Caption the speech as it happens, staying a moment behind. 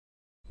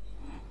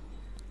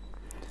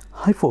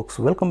Hi folks,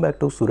 welcome back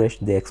to Suresh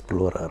the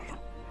explorer.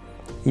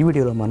 ఈ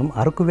వీడియోలో మనం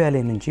అరకు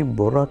వ్యాలీ నుంచి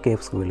బొర్రా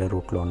కేవ్స్కి వెళ్ళే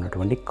రూట్లో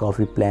ఉన్నటువంటి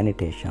కాఫీ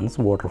ప్లాంటేషన్స్,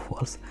 వాటర్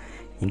ఫాల్స్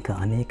ఇంకా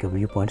అనేక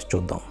వ్యూ పాయింట్స్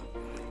చూద్దాం.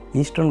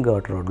 ఈస్టర్న్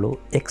ఘాట్ రోడ్లో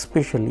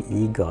ఎక్స్పెషల్లీ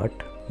ఈ ఘాట్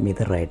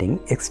మీద రైడింగ్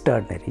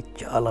ఎక్స్ట్రాడినరీ,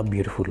 చాలా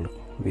బ్యూటిఫుల్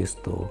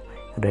వ్యూస్తో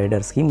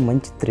రైడర్స్కి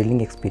మంచి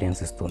థ్రిల్లింగ్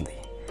ఎక్స్పీరియన్స్ ఇస్తుంది.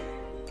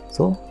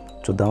 సో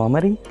చూద్దామా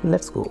మరి,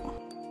 లెట్స్ గో.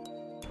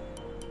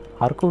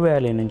 అరకు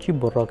వ్యాలీ నుంచి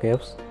బొర్రా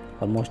కేవ్స్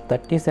ఆల్మోస్ట్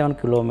 37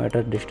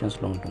 కిలోమీటర్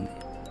డిస్టెన్స్లో ఉంటుంది.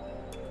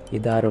 ఈ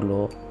దారిలో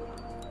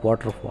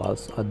వాటర్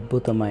ఫాల్స్,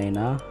 అద్భుతమైన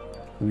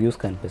వ్యూస్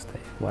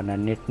కనిపిస్తాయి.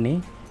 వాటన్నిటినీ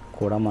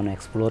కూడా మనం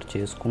ఎక్స్ప్లోర్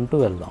చేసుకుంటూ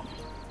వెళ్దాం.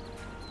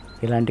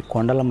 ఇలాంటి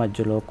కొండల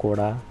మధ్యలో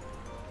కూడా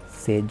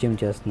సేద్యం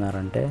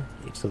చేస్తున్నారంటే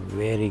ఇట్స్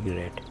వెరీ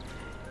గ్రేట్.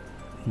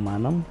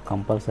 మనం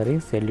కంపల్సరీ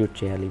సెల్యూట్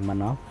చేయాలి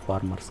మన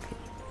ఫార్మర్స్కి.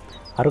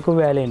 అరకు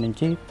వ్యాలీ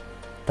నుంచి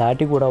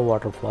తాటిగూడ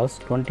వాటర్ ఫాల్స్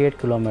 28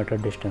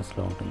 కిలోమీటర్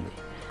డిస్టెన్స్లో ఉంటుంది.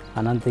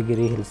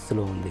 అనంతగిరి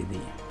హిల్స్లో ఉంది.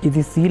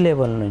 ఇది సీ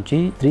లెవెల్ నుంచి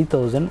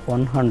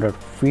 3100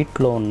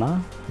 ఫీట్లో ఉన్న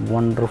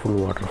వండర్ఫుల్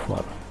వాటర్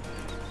ఫాల్.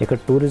 ఇక్కడ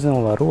టూరిజం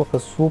వారు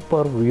ఒక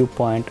సూపర్ వ్యూ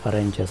పాయింట్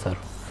అరేంజ్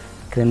చేశారు.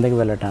 క్రిందకి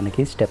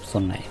వెళ్ళటానికి స్టెప్స్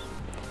ఉన్నాయి.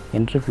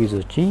 ఎంట్రీ ఫీజు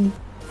వచ్చి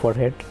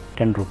ఫర్ హెడ్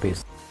 10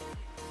 రూపీస్.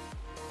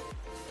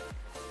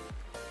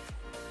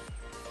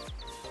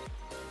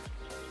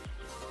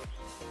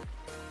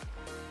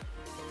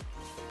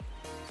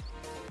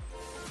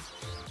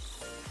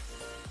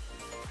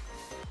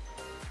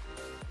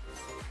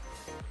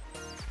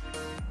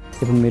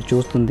 ఇప్పుడు మీరు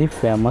చూస్తుంది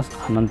ఫేమస్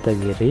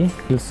అనంతగిరి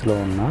హిల్స్లో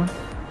ఉన్న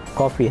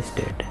కాఫీ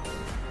ఎస్టేట్.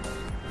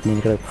 నేను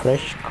ఇక్కడ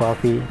ఫ్రెష్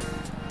కాఫీ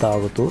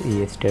తాగుతూ ఈ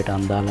ఎస్టేట్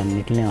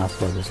అందాలన్నింటినీ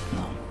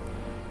ఆస్వాదిస్తున్నాను.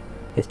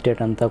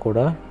 ఎస్టేట్ అంతా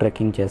కూడా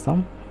ట్రెక్కింగ్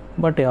చేసాం,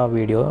 బట్ ఆ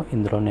వీడియో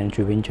ఇందులో నేను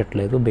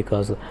చూపించట్లేదు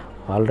బికాజ్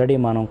ఆల్రెడీ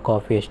మనం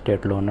కాఫీ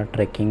ఎస్టేట్లో ఉన్న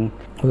ట్రెక్కింగ్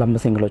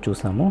లంబసింగిలో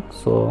చూసాము.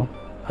 So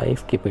I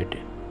skip it.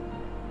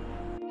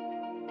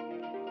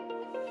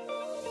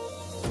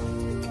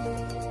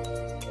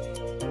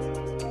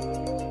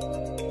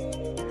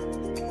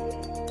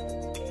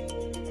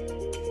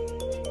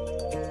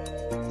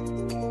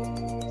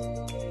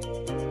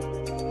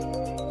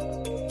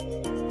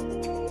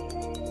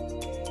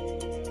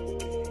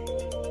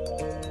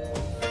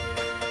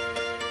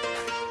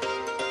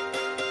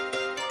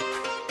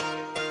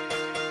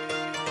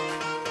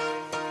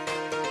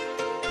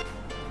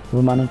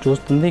 ఇప్పుడు మనం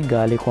చూస్తుంది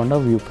గాలికొండ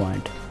వ్యూ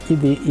పాయింట్.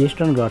 ఇది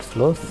eastern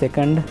ఘాట్స్లో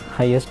second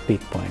highest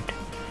peak point.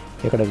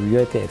 ఇక్కడ వ్యూ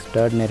అయితే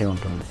ఎక్స్ట్రాడినరీ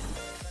ఉంటుంది.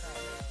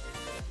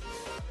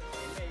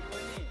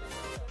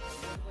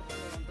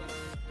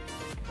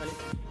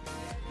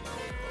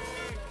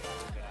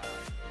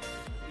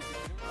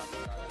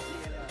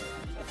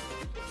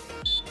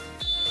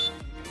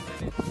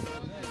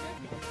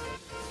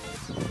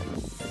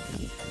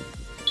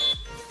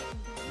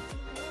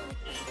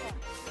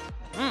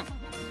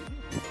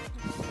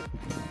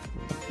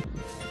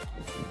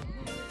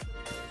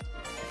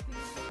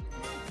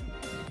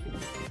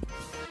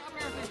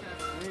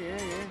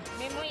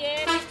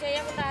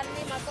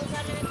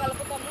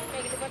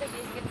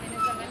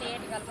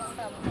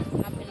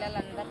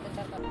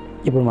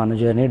 ఇప్పుడు మన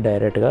జర్నీ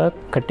డైరెక్ట్గా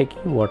కటికి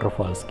వాటర్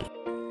ఫాల్స్కి.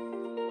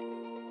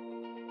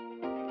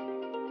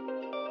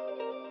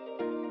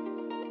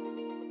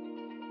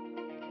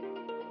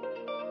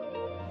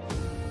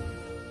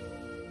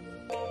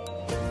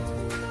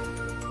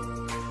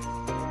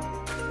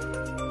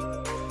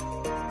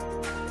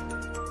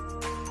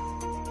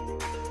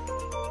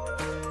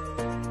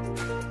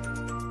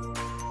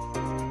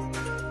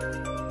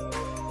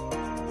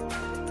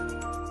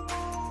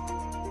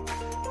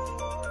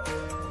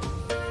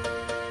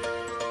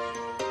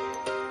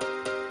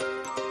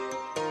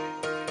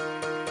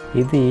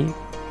 ఇది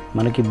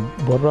మనకి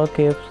బొర్రా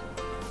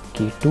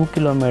కేవ్స్కి 2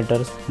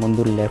 కిలోమీటర్స్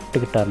ముందు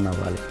లెఫ్ట్కి టర్న్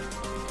అవ్వాలి.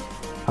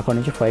 అక్కడ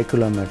నుంచి 5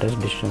 కిలోమీటర్స్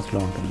డిస్టెన్స్లో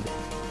ఉంటుంది.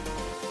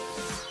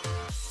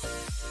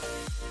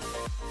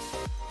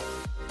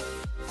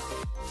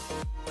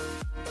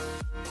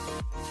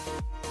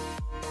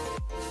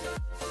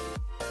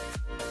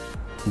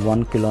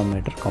 One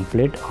kilometre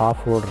complete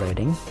of road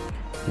riding.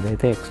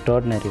 ఇదైతే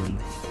ఎక్స్ట్రాడినరీ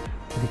ఉంది.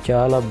 ఇది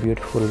చాలా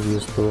బ్యూటిఫుల్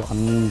వ్యూస్తో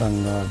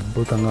అందంగా,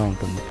 అద్భుతంగా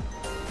ఉంటుంది.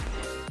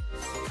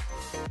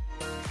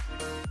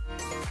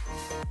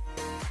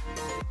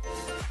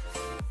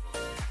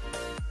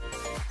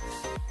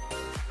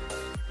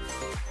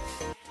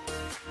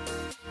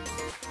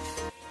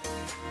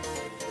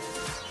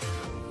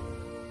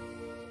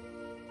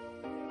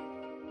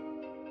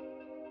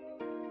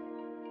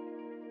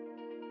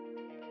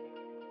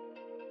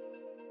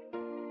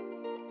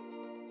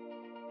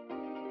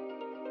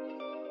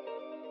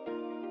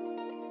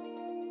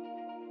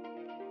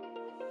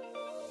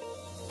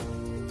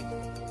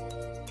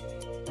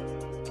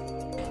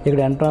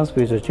 ఇక్కడ ఎంట్రన్స్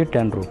ఫీజు వచ్చి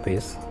 10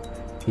 రూపీస్.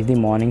 ఇది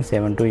మార్నింగ్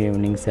 7 to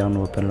ఈవినింగ్ 7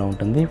 ఓపెన్లో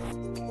ఉంటుంది.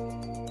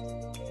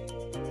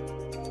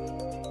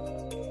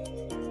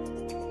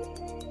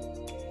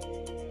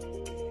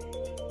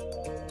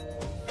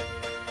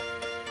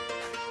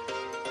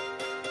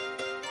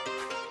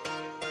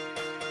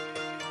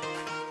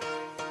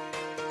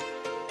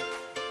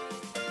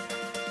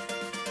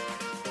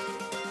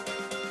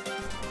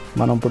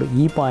 మనం ఇప్పుడు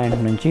ఈ పాయింట్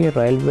నుంచి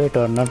రైల్వే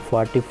టర్నర్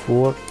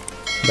 44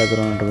 దగ్గర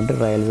ఉన్నటువంటి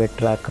రైల్వే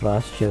ట్రాక్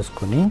క్రాస్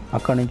చేసుకుని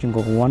అక్కడ నుంచి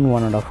ఇంకొక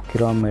 1.5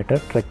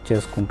 కిలోమీటర్ ట్రెక్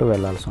చేసుకుంటూ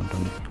వెళ్ళాల్సి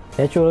ఉంటుంది.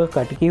 యాక్చువల్గా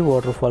కటికి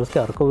వాటర్ ఫాల్స్కి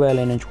అరకు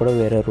వ్యాలీ నుంచి కూడా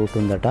వేరే రూట్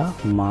ఉందట.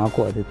 మాకు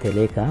అది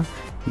తెలియక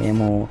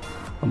మేము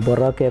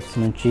బొర్రా కేవ్స్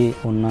నుంచి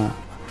ఉన్న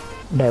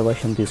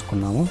డైవర్షన్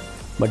తీసుకున్నాము.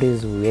 But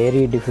is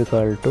very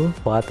difficult.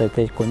 Path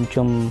అయితే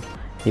కొంచెం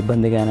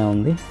ఇబ్బందిగానే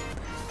ఉంది.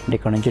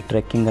 ఇక్కడ నుంచి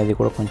ట్రెక్కింగ్ అది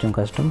కూడా కొంచెం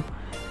కష్టం.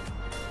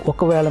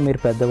 ఒకవేళ మీరు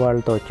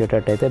పెద్దవాళ్ళతో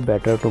వచ్చేటట్టయితే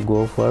better to go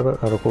for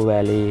Araku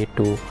valley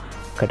to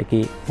కటికి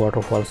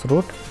water falls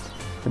route.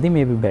 అది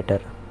మేబీ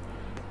బెటర్.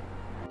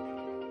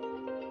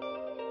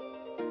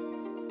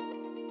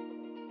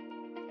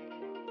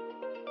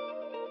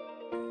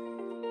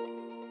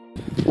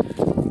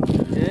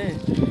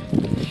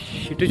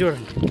 ఇటు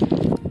చూడండి.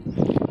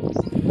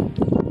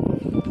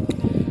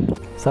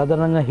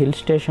 సాధారణంగా హిల్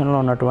స్టేషన్లో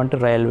ఉన్నటువంటి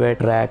రైల్వే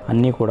ట్రాక్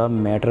అన్నీ కూడా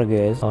మీటర్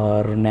గేజ్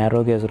ఆర్ నేరో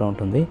గేజ్లో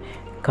ఉంటుంది.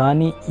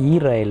 కానీ ఈ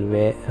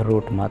రైల్వే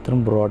రూట్ మాత్రం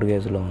బ్రాడ్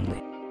గేజ్లో ఉంది.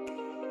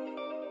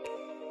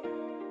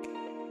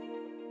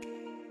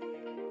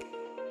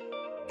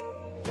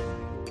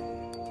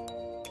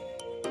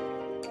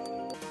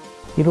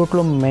 ఈ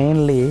రూట్లో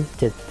మెయిన్లీ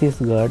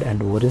ఛత్తీస్గఢ్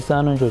అండ్ ఒరిస్సా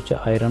నుంచి వచ్చే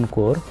ఐరన్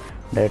కోర్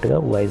డైరెక్ట్గా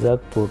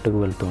వైజాగ్ పోర్టుకు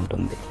వెళ్తూ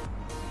ఉంటుంది.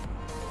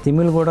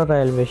 తిమిల్గూడ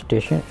రైల్వే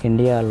స్టేషన్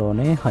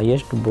ఇండియాలోనే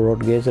highest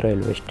broad gauge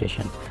railway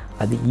station.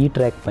 అది ఈ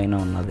ట్రాక్ పైన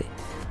ఉన్నది.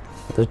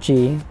 అది వచ్చి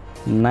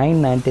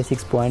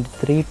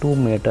 996.32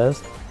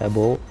 metres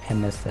above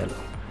MSL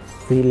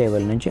sea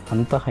level నుంచి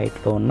అంత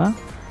హైట్లో ఉన్న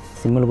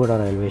తిమిల్గూడ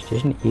రైల్వే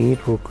స్టేషన్ ఈ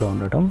రూట్లో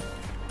ఉండటం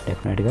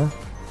డెఫినెట్గా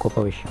గొప్ప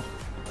విషయం.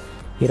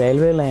 ఈ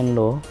రైల్వే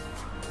లైన్లో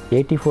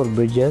 84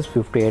 బ్రిడ్జెస్,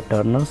 58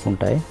 టర్నల్స్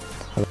ఉంటాయి.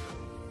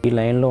 ఈ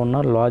లైన్లో ఉన్న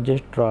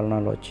లార్జెస్ట్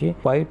టర్నల్ వచ్చి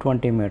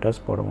 520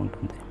 మీటర్స్ పొడవు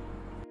ఉంటుంది.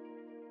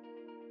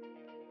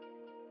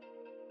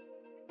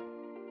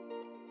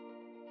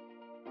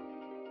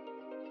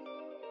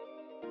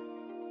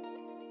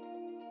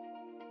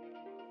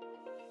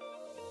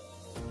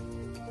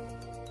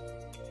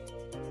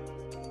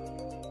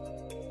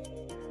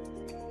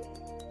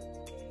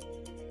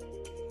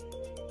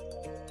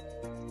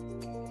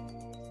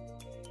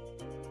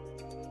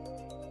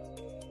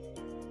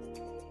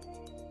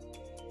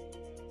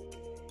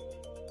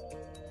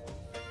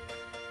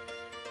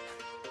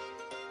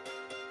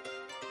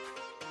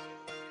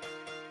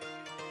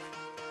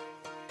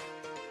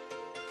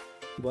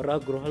 బొర్రా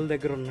గృహాల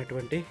దగ్గర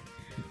ఉన్నటువంటి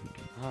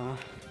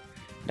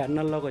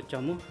టన్నల్లోకి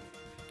వచ్చాము.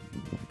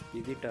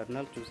 ఇది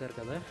టర్నల్ చూసారు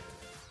కదా.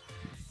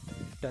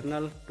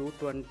 టర్నల్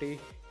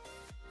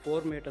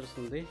 224 మీటర్స్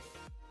ఉంది.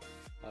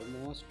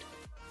 ఆల్మోస్ట్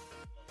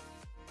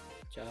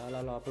చాలా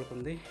లోపలికి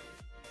ఉంది.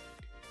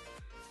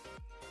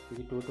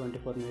 ఇది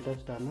 224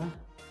 మీటర్స్ టర్నల్.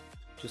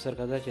 చూసారు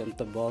కదా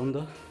ఎంత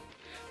బాగుందో.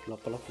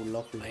 లోపల ఫుల్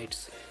ఆఫ్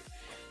లైట్స్.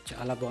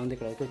 చాలా బాగుంది.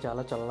 ఇక్కడైతే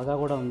చాలా చల్లగా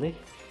కూడా ఉంది.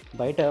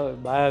 బయట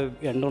బాగా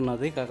ఎండ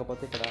ఉన్నది,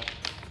 కాకపోతే ఇక్కడ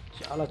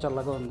చాలా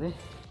చల్లగా ఉంది.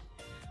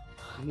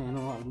 నేను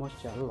ఆల్మోస్ట్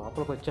చాలా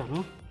లోపలికి వచ్చాను.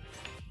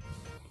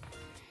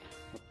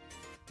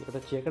 ఇక్కడ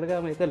చీకటిగా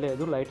అయితే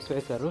లేదు, లైట్స్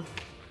వేశారు.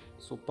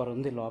 సూపర్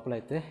ఉంది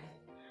లోపలైతే.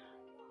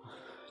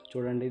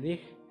 చూడండి,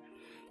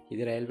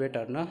 ఇది రైల్వే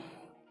టర్నల్.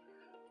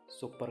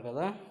 సూపర్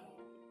కదా.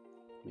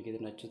 మీకు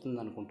ఇది నచ్చుతుంది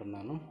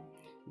అనుకుంటున్నాను.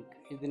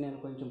 ఇది నేను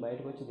కొంచెం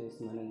బయటకు వచ్చి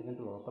తీస్తున్నాను,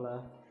 ఎందుకంటే లోపల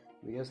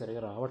వీడియో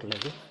సరిగా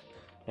రావట్లేదు,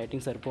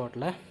 లైటింగ్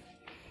సరిపోవట్లే.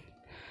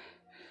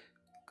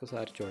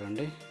 ఒకసారి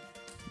చూడండి,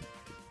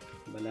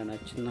 భలే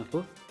నచ్చింది నాకు.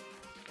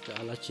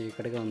 చాలా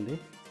చీకటిగా ఉంది.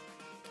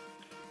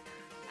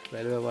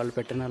 రైల్వే వాళ్ళు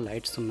పెట్టిన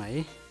లైట్స్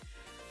ఉన్నాయి.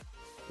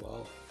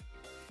 వావ్.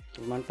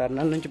 ఇప్పుడు మన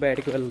టర్నల్ నుంచి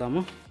బయటకు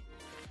వెళ్దాము.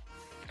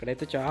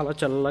 ఇక్కడైతే చాలా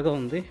చల్లగా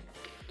ఉంది.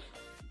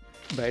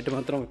 బయట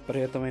మాత్రం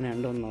విపరీతమైన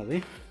ఎండ ఉన్నది.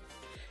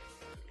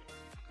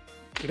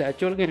 ఇక్కడ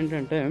యాక్చువల్గా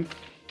ఏంటంటే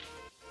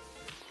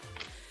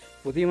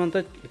ఉదయం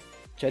అంతా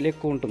చలి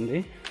ఎక్కువ ఉంటుంది.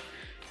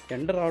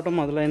 ఎండ రావడం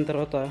మొదలైన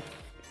తర్వాత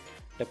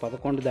అంటే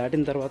 11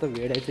 దాటిన తర్వాత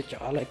వేడైతే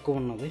చాలా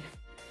ఎక్కువ ఉన్నది.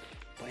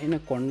 పైన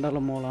కొండల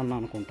మూలాన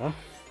అనుకుంటా.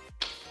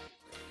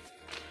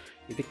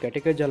 ఇది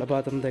కటిక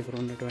జలపాతం దగ్గర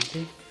ఉన్నటువంటి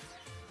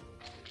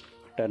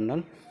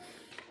టర్నల్.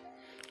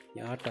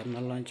 ఆ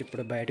టర్నల్ నుంచి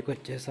ఇప్పుడు బయటకు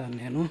వచ్చేసాను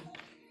నేను.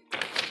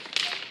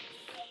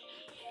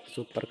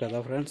 సూపర్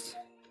కదా ఫ్రెండ్స్.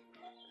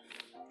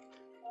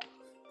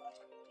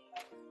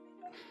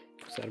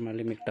 ఒకసారి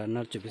మళ్ళీ మీకు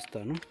టర్నల్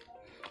చూపిస్తాను.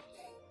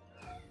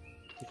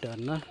 ఈ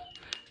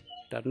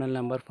టర్నల్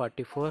number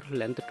 44,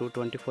 length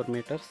 224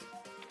 metres.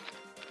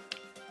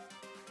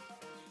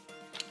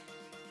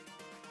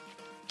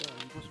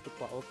 Almost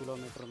 1/2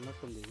 kilometre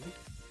ఉన్నట్టుంది ఇది.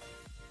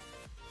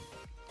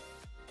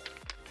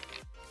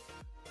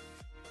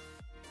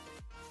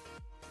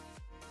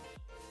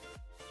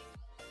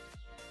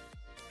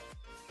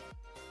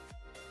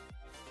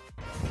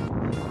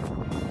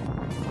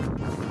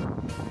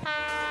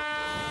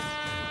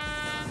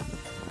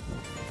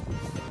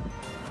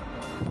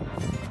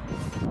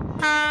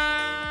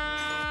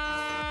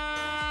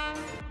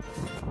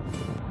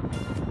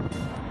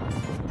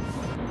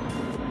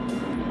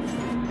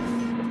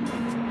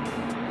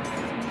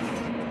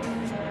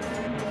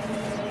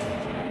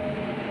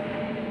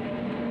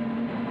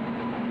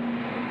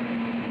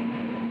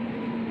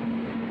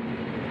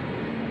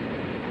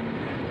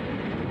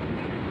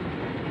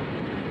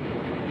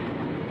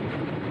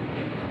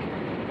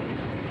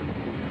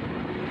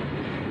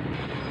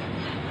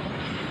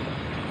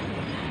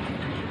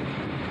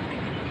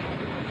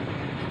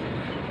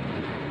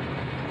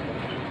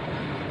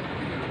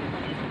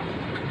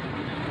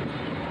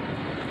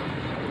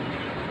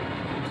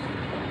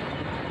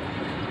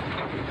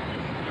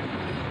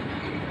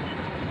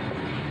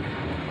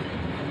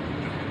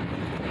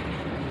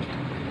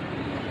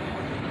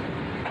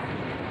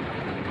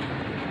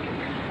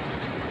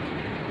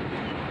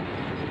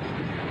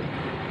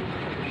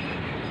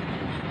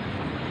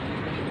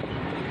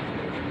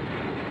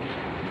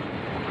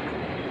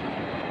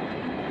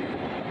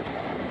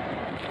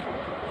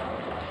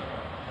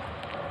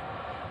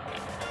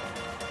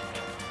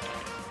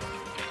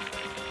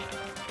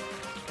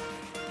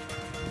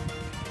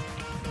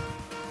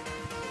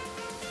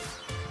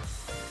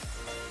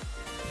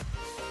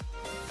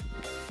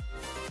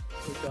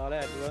 చాలా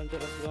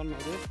అడ్వెంచరస్గా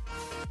ఉన్నది.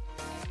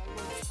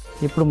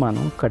 ఇప్పుడు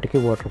మనం కటికి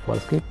వాటర్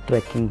ఫాల్స్కి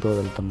ట్రెక్కింగ్తో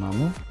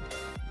వెళ్తున్నాము.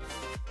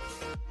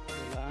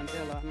 ఎలా అంటే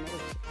ఎలా అన్నారు.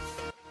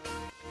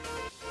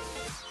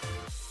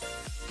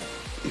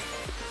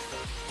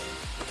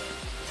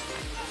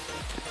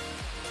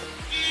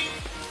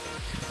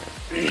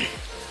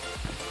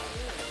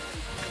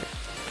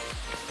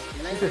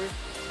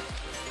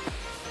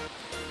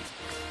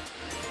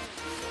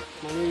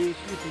 మన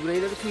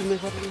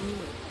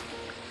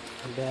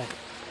అంటే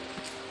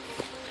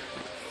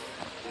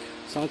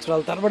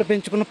సంవత్సరాల తరబడి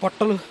పెంచుకున్న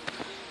పొట్టలు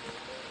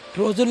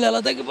రోజుల్లో ఎలా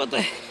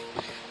తగ్గిపోతాయి.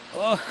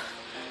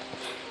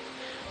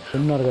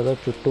 ఉన్నారు కదా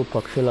చుట్టూ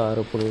పక్షుల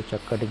అరుపులు,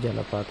 చక్కటి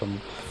జలపాతం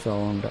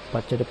సౌండ్,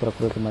 పచ్చటి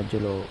ప్రకృతి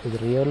మధ్యలో ఇది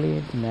really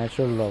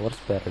natural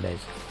lovers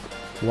Paradise.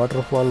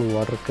 Water fall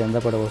water కింద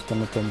పడి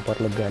వస్తున్న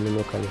తుంపర్లు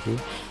గాలిలో కలిసి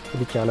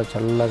ఇది చాలా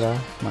చల్లగా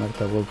మనకు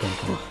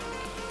తగులుతుంటుంది.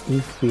 ఈ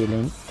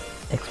ఫీలింగ్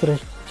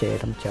ఎక్స్ప్రెస్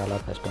చేయడం చాలా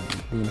కష్టం.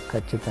 దీన్ని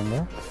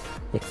ఖచ్చితంగా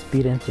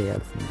ఎక్స్పీరియన్స్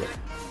చేయాల్సిందే.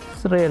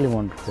 It's really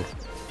wonderful.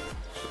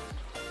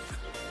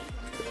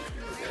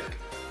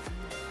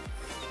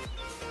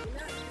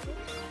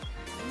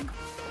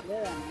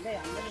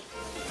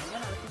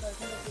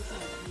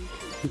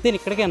 అంతే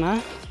ఇక్కడికేనా?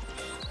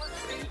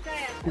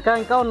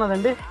 ఇంకా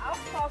ఉన్నదండి.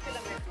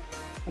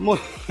 అమ్మో,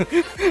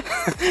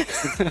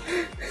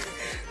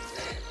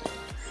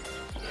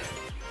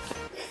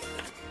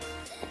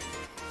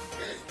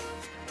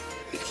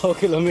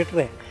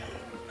 కిలోమీటరే.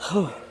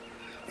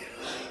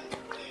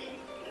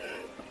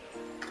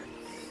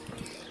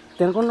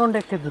 తినకుండా ఉండే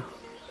ఎక్కేద్దు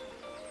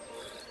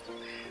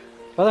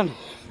పదండి.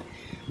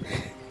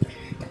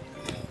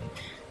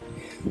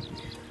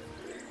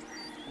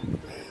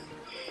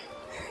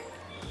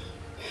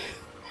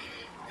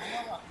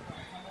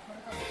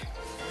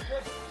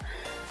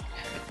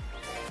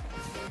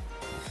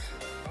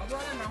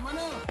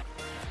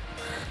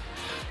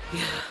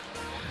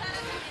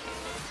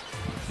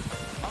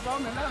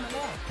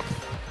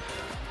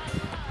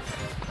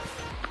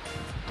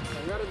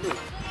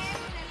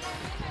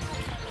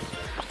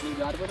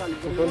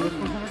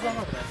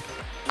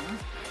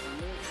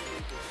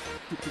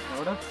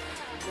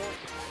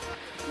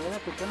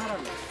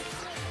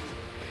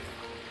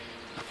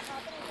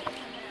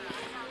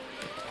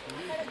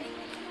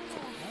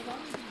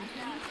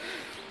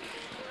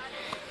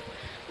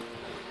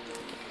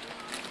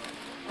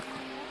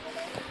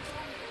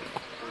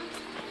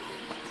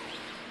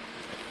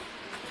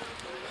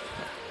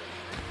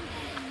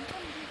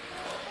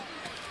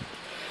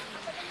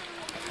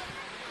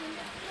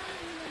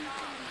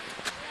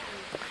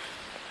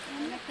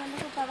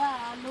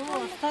 వాళ్ళు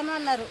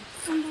వస్తానన్నారు,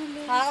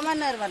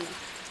 ఆగమన్నారు వాళ్ళు.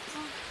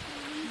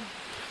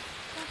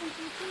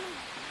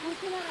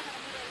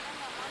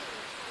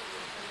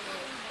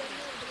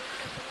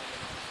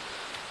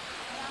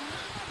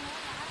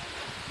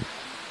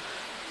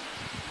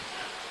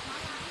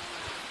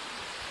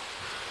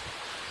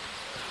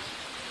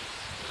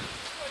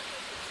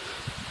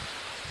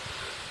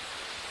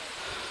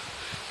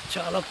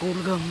 చాలా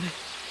కూల్గా ఉంది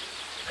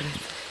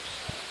ఇక్కడైతే.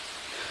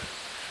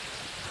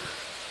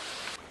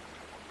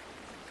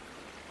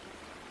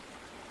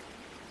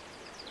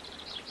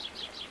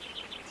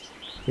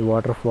 ఈ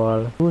వాటర్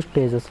ఫాల్ 2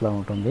 స్టేజెస్లా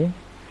ఉంటుంది.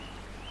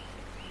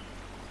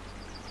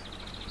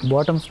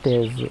 బాటమ్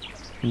స్టేజ్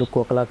లుక్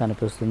ఒకలా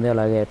కనిపిస్తుంది,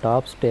 అలాగే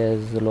టాప్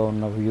స్టేజ్లో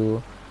ఉన్న వ్యూ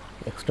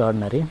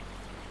ఎక్స్ట్రాడినరీ.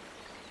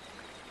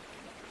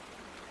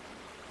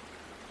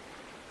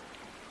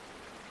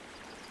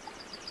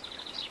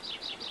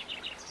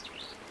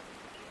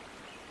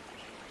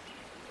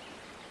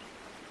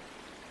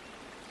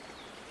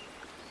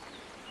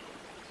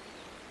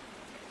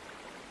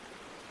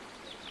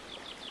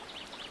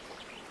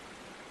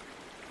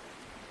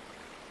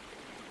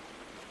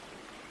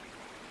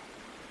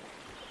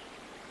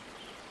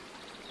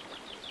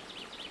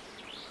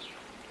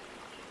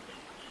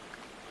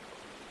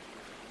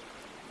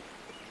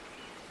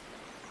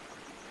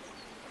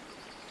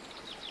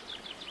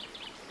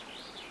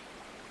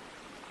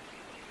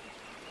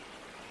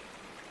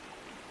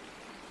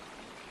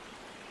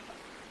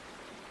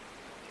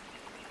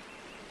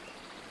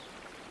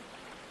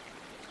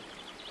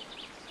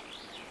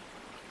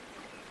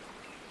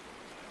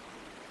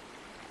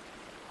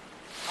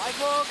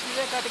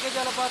 ఇదే కటికి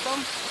జలపాతం.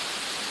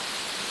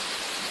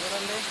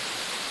 చూడండి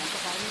ఎంత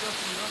పైన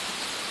వస్తుందో.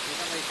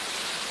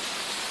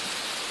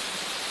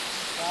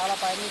 చాలా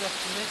పైన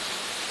వస్తుంది.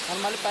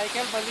 మనం మళ్ళీ పైకి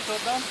వెళ్ళి పల్లి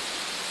చూద్దాం.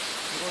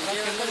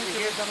 కింద నుంచి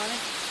చూద్దామని.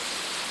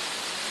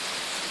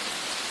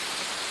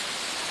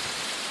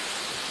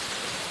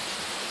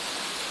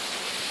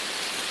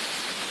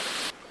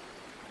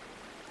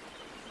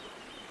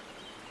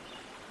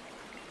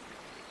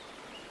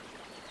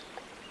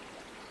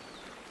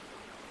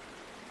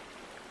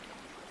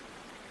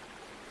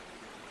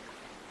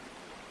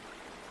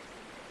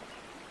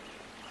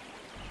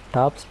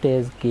 టాప్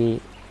స్టేజ్కి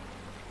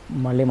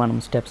మళ్ళీ మనం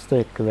స్టెప్స్తో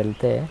ఎక్కి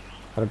వెళ్తే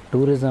అక్కడ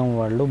టూరిజం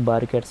వాళ్ళు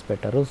బారికేడ్స్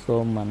పెట్టారు. సో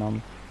మనం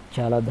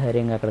చాలా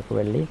ధైర్యంగా అక్కడికి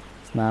వెళ్ళి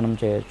స్నానం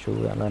చేయొచ్చు,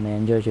 అలానే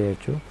ఎంజాయ్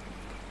చేయొచ్చు.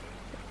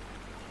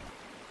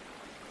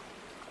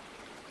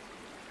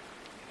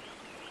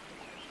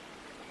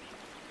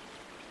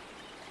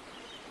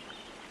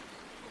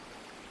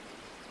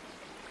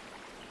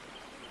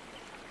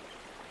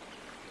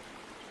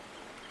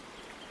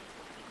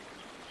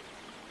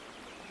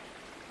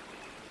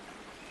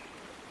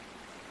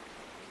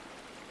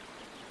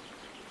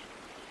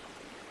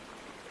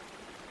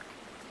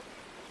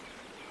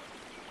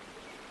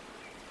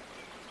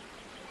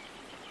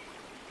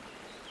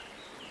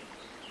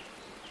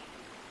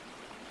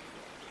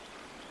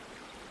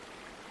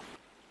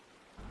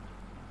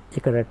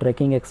 ఇక్కడ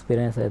ట్రెక్కింగ్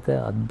ఎక్స్పీరియన్స్ అయితే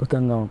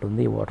అద్భుతంగా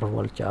ఉంటుంది. ఈ వాటర్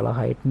ఫాల్ చాలా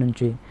హైట్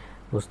నుంచి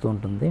వస్తూ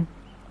ఉంటుంది.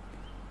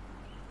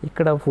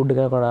 ఇక్కడ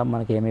ఫుడ్గా కూడా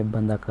మనకి ఏమి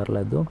ఇబ్బంది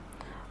అక్కర్లేదు.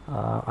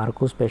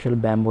 అరకు స్పెషల్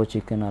బ్యాంబో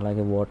చికెన్,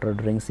 అలాగే వాటర్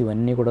డ్రింక్స్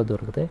ఇవన్నీ కూడా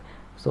దొరుకుతాయి.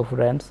 సో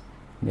ఫ్రెండ్స్,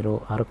 మీరు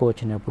అరకు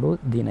వచ్చినప్పుడు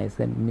దీని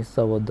అయితే మిస్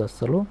అవ్వద్దు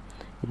అస్సలు.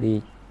 ఇది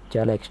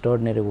చాలా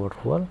extraordinary water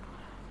fall.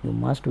 You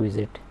must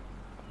visit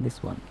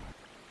this one.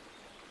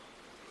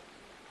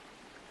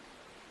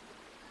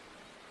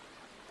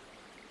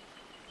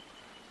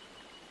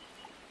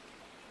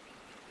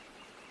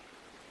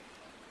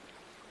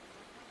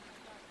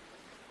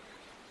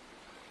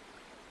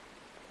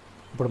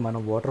 ఇప్పుడు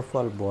మనం వాటర్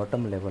ఫాల్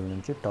బాటమ్ లెవెల్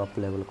నుంచి టాప్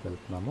లెవెల్కి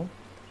వెళ్తున్నాము.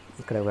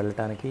 ఇక్కడ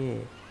వెళ్ళటానికి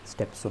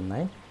స్టెప్స్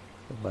ఉన్నాయి,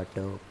 బట్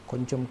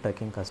కొంచెం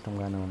ట్రెక్కింగ్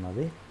కష్టంగానే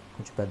ఉన్నది.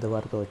 కొంచెం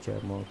పెద్దవారితో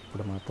వచ్చాము,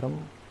 ఇప్పుడు మాత్రం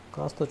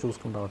కాస్త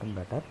చూసుకుని రావడం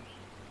బెటర్.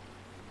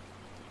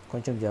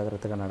 కొంచెం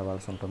జాగ్రత్తగా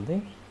నడవాల్సి ఉంటుంది.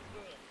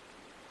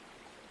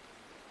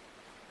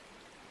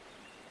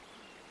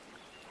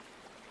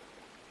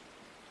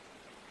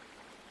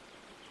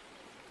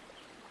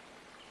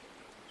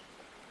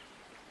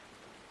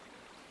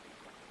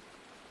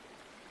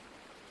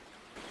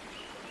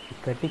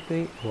 కటికి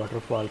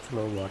వాటర్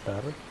ఫాల్స్లో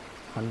వాటర్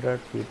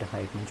 100 ఫీట్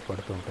హైట్ నుంచి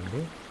పడుతూ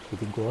ఉంటుంది.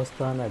 ఇది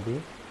గోస్తా నది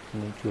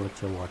నుంచి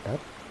వచ్చే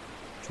వాటర్.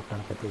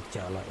 చూడటానికైతే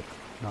చాలా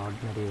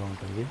ఎక్స్ట్రాడినరీగా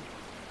ఉంటుంది.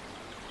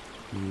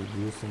 ఈ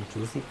వ్యూస్ని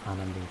చూసి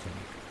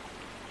ఆనందించండి.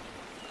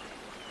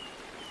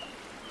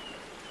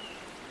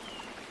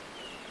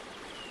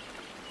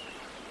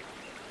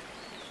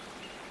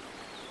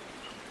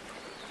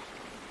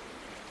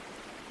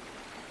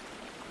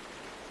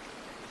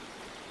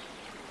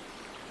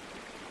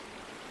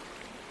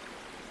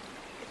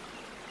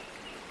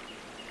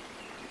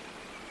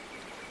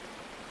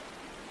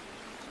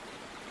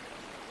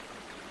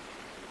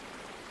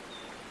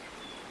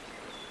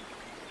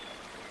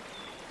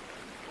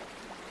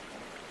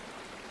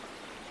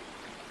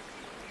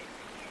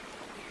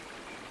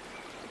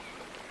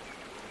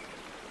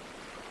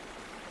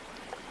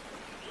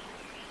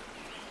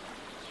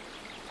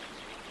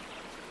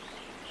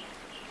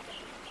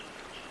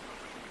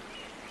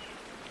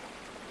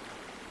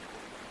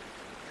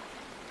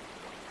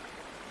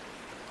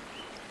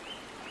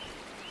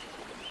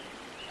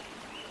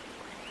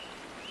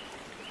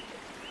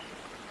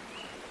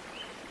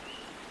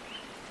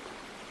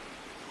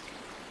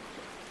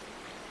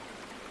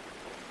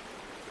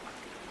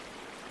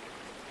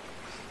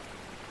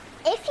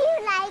 If you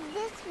like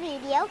this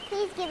video,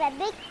 please give a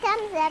big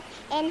thumbs up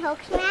and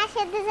smash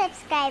hit the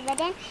subscribe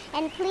button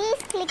and please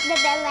click the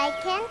bell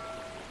icon.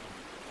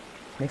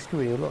 Next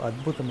వీడియోలో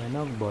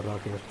అద్భుతమైన బొర్రా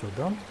కేవ్స్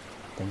చూద్దాం.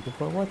 Thank you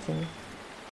for watching.